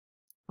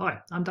Hi,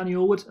 I'm Danny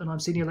Allwood and I'm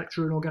Senior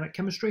Lecturer in Organic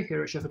Chemistry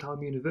here at Sheffield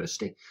Hallam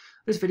University.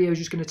 This video is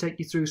just going to take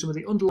you through some of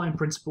the underlying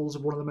principles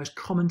of one of the most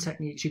common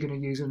techniques you're going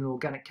to use in an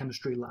organic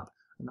chemistry lab,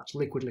 and that's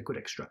liquid-liquid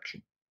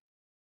extraction.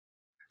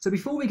 So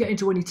before we get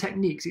into any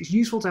techniques, it's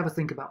useful to have a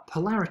think about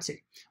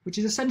polarity, which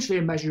is essentially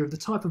a measure of the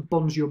type of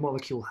bonds your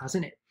molecule has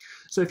in it.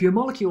 So if your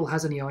molecule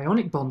has any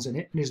ionic bonds in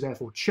it and is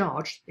therefore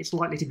charged, it's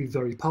likely to be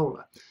very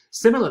polar.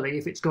 Similarly,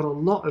 if it's got a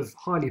lot of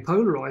highly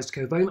polarized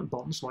covalent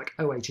bonds like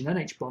OH and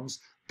NH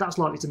bonds, that's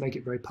likely to make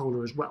it very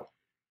polar as well.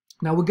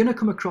 Now we're going to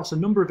come across a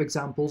number of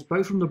examples,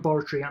 both from the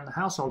laboratory and the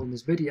household in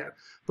this video,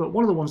 but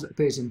one of the ones that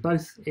appears in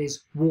both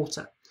is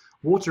water.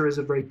 Water is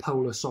a very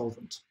polar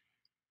solvent.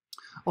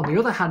 On the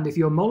other hand, if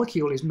your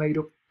molecule is made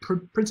up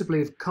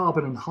principally of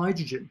carbon and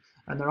hydrogen,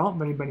 and there aren't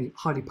many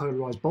highly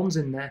polarized bonds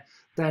in there,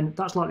 then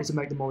that's likely to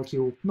make the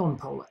molecule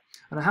non-polar.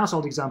 And a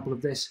household example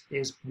of this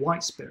is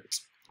white spirit,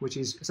 which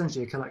is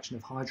essentially a collection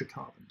of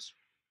hydrocarbons.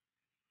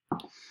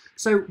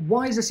 So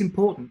why is this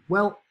important?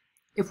 Well,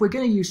 if we're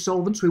going to use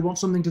solvents, we want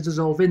something to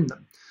dissolve in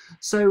them.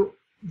 So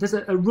there's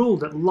a rule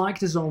that like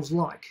dissolves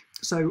like.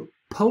 So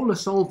polar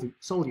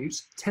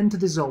solutes tend to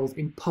dissolve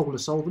in polar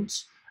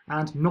solvents,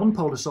 and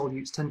non-polar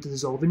solutes tend to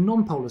dissolve in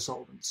non-polar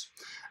solvents.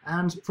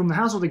 And from the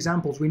household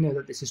examples, we know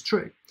that this is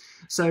true.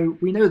 So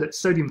we know that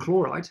sodium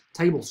chloride,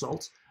 table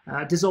salt,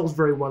 dissolves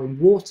very well in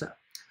water,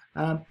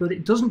 but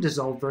it doesn't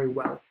dissolve very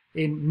well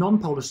in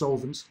non-polar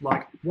solvents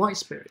like white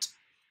spirit.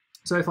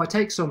 So if I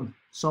take some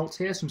salt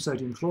here, some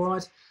sodium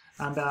chloride,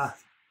 and a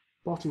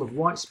bottle of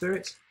white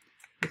spirit,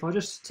 if I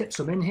just tip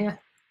some in here,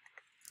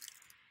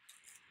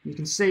 you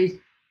can see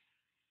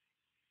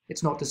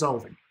it's not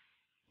dissolving.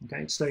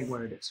 Okay, it's staying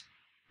where it is.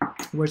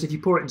 Whereas if you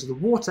pour it into the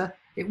water,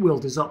 it will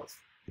dissolve.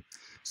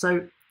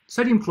 So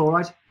sodium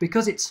chloride,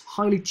 because it's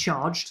highly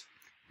charged,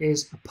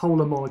 is a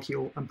polar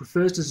molecule and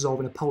prefers to dissolve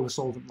in a polar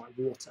solvent like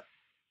water.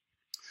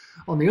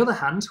 On the other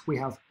hand, we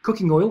have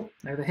cooking oil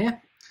over here,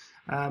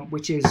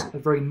 which is a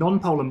very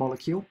non-polar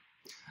molecule.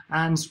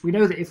 And we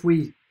know that if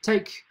we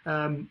take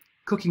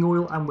cooking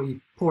oil and we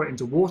pour it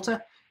into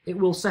water, it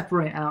will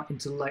separate out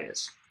into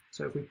layers.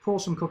 So if we pour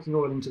some cooking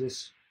oil into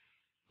this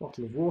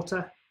bottle of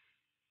water,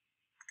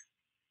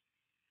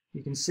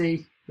 you can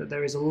see that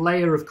there is a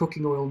layer of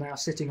cooking oil now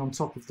sitting on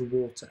top of the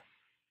water.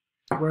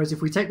 Whereas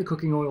if we take the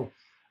cooking oil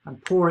and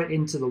pour it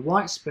into the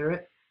white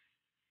spirit,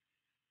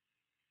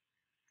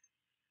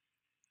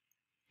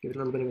 give it a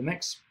little bit of a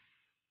mix,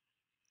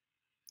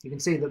 you can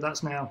see that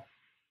that's now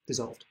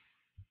dissolved.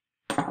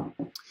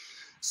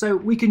 So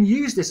we can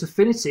use this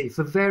affinity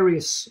for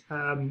various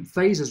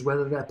phases,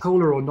 whether they're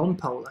polar or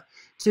non-polar,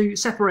 to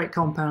separate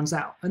compounds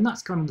out, and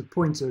that's kind of the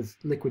point of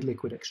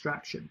liquid-liquid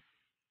extraction.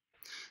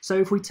 So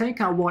if we take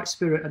our white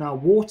spirit and our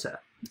water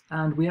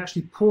and we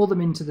actually pour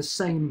them into the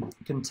same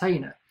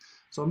container,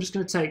 so I'm just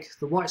going to take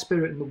the white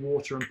spirit and the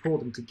water and pour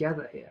them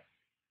together here.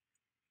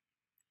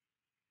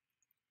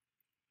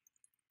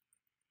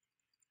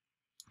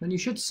 Then you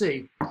should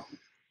see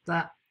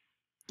that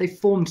they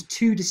formed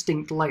two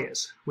distinct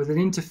layers with an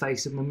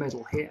interface in the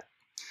middle here.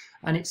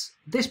 And it's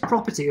this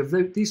property of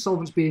these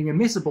solvents being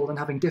immiscible and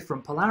having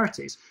different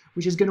polarities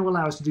which is going to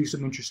allow us to do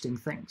some interesting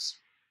things.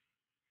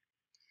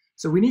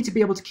 So we need to be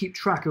able to keep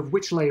track of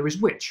which layer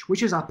is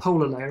which is our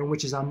polar layer and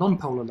which is our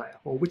non-polar layer,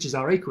 or which is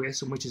our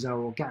aqueous and which is our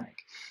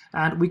organic.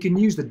 And we can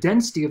use the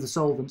density of the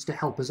solvents to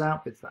help us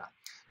out with that.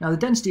 Now the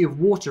density of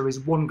water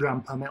is 1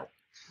 gram per mil.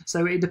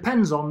 So it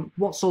depends on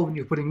what solvent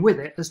you're putting with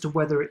it as to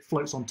whether it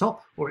floats on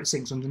top or it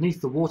sinks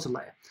underneath the water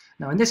layer.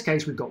 Now in this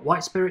case we've got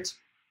white spirit,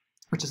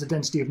 which has a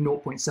density of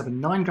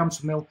 0.79 grams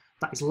per mil.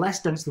 That is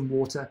less dense than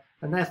water,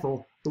 and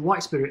therefore the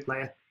white spirit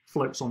layer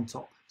floats on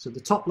top. So the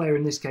top layer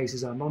in this case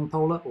is our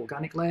non-polar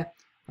organic layer,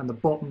 and the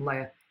bottom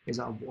layer is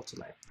our water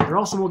layer. There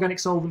are some organic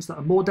solvents that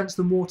are more dense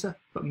than water,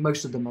 but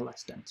most of them are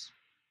less dense.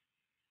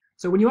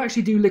 So when you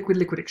actually do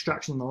liquid-liquid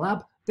extraction in the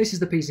lab, this is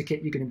the piece of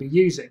kit you're going to be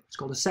using. It's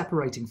called a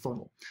separating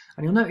funnel.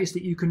 And you'll notice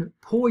that you can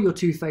pour your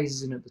two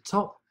phases in at the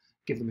top,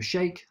 give them a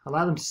shake,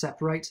 allow them to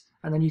separate,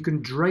 and then you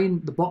can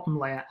drain the bottom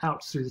layer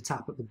out through the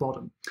tap at the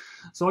bottom.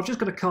 So I've just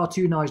got a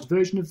cartoonized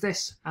version of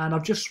this, and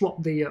I've just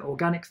swapped the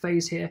organic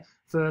phase here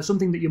for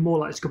something that you're more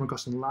likely to come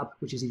across in the lab,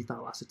 which is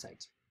ethyl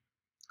acetate.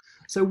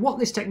 So what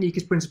this technique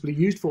is principally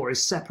used for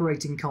is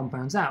separating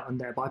compounds out and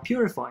thereby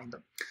purifying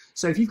them.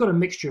 So if you've got a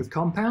mixture of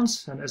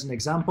compounds, and as an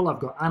example I've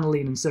got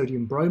aniline and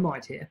sodium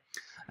bromide here,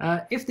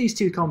 if these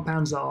two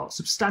compounds are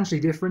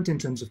substantially different in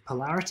terms of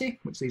polarity,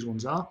 which these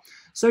ones are,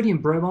 sodium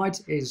bromide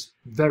is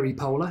very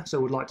polar, so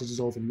would like to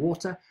dissolve in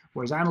water,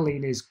 whereas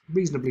aniline is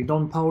reasonably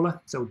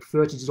non-polar, so would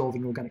prefer to dissolve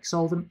in organic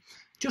solvent.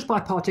 Just by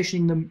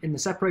partitioning them in the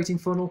separating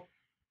funnel,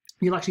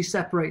 you'll actually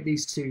separate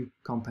these two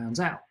compounds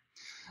out.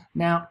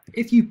 Now,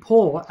 if you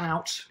pour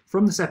out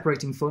from the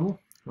separating funnel,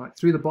 right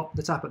through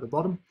the tap at the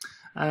bottom,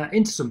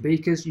 into some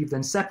beakers, you've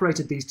then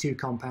separated these two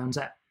compounds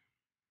out.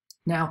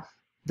 Now,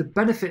 the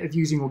benefit of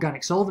using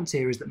organic solvents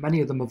here is that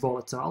many of them are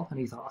volatile, and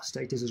ethyl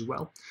acetate is as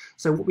well.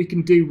 So what we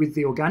can do with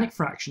the organic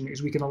fraction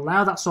is we can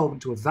allow that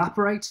solvent to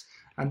evaporate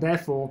and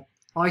therefore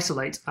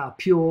isolate our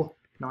pure,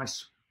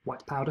 nice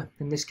white powder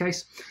in this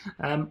case.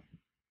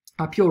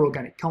 our pure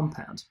organic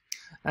compound.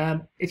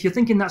 If you're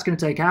thinking that's going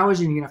to take hours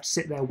and you're going to have to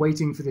sit there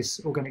waiting for this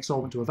organic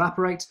solvent to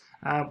evaporate,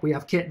 we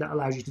have kit that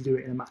allows you to do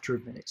it in a matter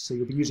of minutes. So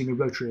you'll be using a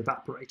rotary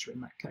evaporator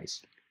in that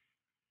case.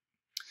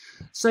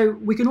 So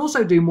we can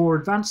also do more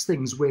advanced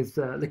things with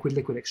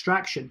liquid-liquid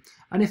extraction.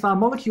 And if our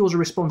molecules are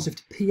responsive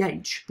to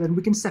pH, then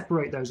we can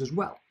separate those as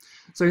well.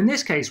 So in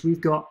this case, we've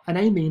got an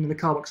amine and a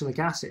carboxylic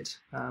acid,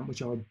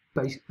 which are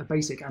a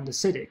basic and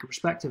acidic,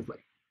 respectively.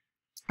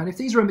 And if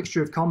these are a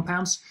mixture of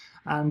compounds,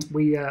 and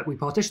we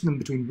partition them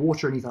between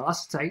water and ethyl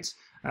acetate,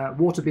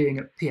 water being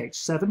at pH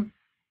 7,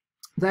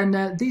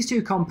 then these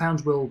two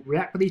compounds will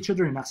react with each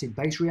other in an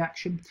acid-base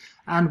reaction,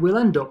 and we'll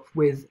end up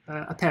with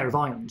a pair of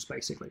ions,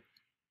 basically.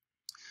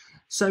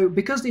 So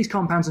because these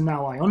compounds are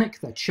now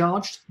ionic, they're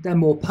charged, they're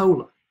more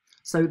polar.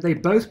 So they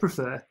both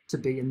prefer to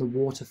be in the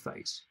water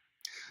phase.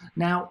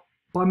 Now,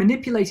 by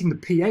manipulating the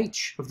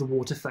pH of the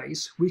water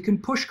phase, we can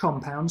push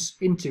compounds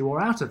into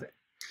or out of it.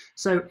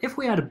 So if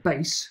we add a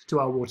base to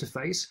our water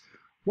phase,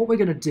 what we're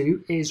going to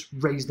do is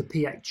raise the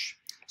pH.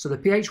 So the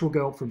pH will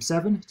go up from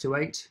 7 to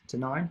 8 to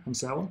 9 and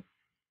so on,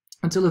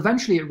 until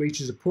eventually it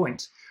reaches a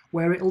point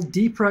where it'll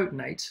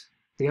deprotonate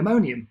the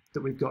ammonium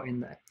that we've got in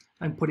there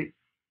and put it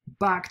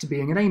back to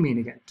being an amine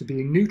again, to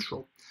being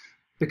neutral.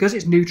 Because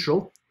it's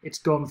neutral, it's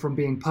gone from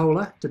being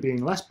polar to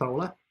being less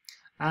polar,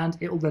 and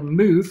it will then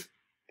move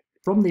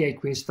from the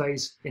aqueous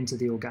phase into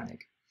the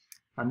organic.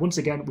 And once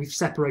again, we've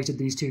separated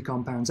these two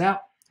compounds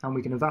out, and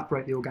we can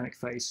evaporate the organic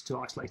phase to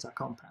isolate our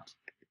compound.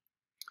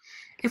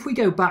 If we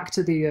go back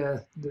to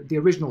the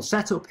original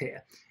setup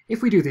here,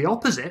 if we do the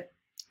opposite,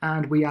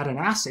 and we add an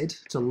acid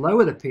to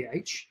lower the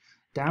pH,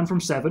 down from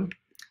 7,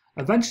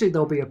 eventually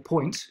there'll be a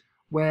point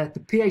where the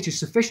pH is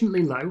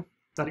sufficiently low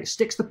that it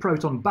sticks the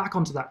proton back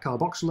onto that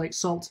carboxylate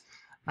salt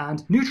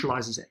and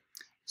neutralizes it.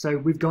 So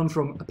we've gone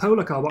from a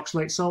polar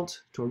carboxylate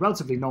salt to a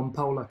relatively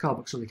non-polar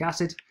carboxylic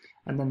acid,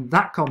 and then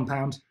that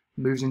compound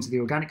moves into the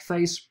organic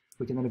phase.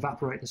 We can then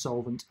evaporate the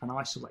solvent and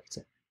isolate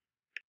it.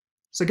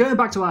 So going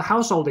back to our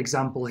household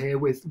example here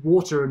with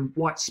water and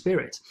white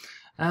spirit,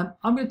 I'm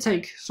going to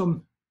take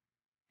some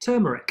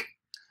turmeric.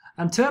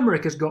 And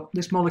turmeric has got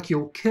this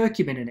molecule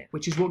curcumin in it,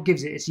 which is what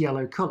gives it its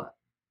yellow colour.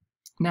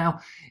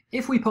 Now,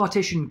 if we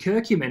partition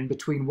curcumin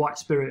between white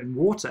spirit and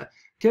water,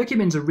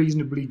 curcumin's a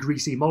reasonably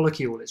greasy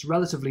molecule. It's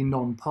relatively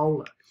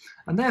non-polar,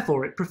 and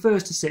therefore it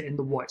prefers to sit in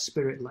the white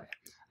spirit layer.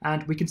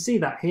 And we can see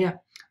that here.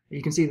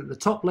 You can see that the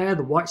top layer,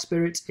 the white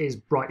spirit, is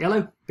bright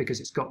yellow because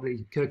it's got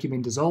the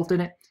curcumin dissolved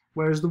in it,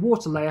 whereas the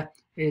water layer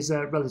is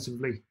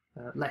relatively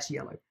less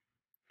yellow.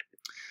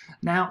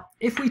 Now,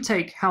 if we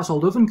take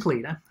household oven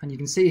cleaner, and you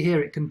can see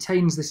here it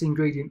contains this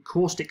ingredient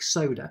caustic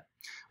soda,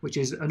 which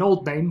is an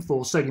old name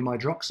for sodium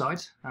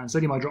hydroxide, and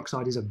sodium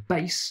hydroxide is a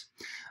base.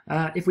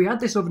 If we add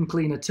this oven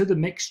cleaner to the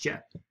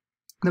mixture,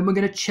 then we're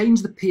going to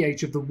change the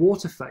pH of the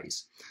water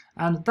phase,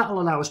 and that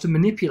will allow us to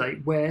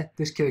manipulate where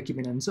this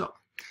curcumin ends up.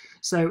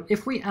 So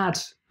if we add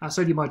our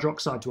sodium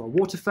hydroxide to our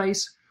water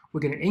phase,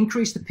 we're going to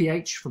increase the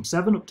pH from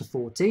 7 up to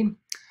 14,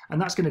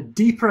 and that's going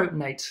to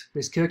deprotonate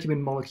this curcumin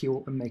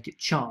molecule and make it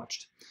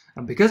charged.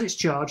 And because it's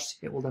charged,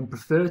 it will then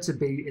prefer to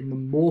be in the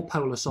more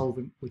polar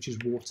solvent, which is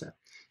water.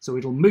 So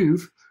it'll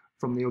move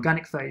from the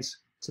organic phase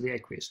to the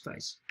aqueous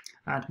phase.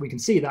 And we can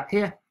see that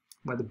here,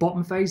 where the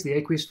bottom phase, the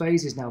aqueous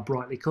phase, is now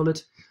brightly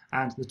coloured,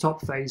 and the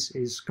top phase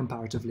is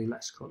comparatively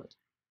less coloured.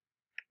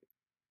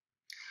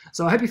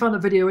 So I hope you found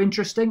that video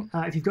interesting.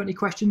 If you've got any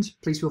questions,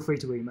 please feel free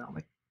to email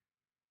me.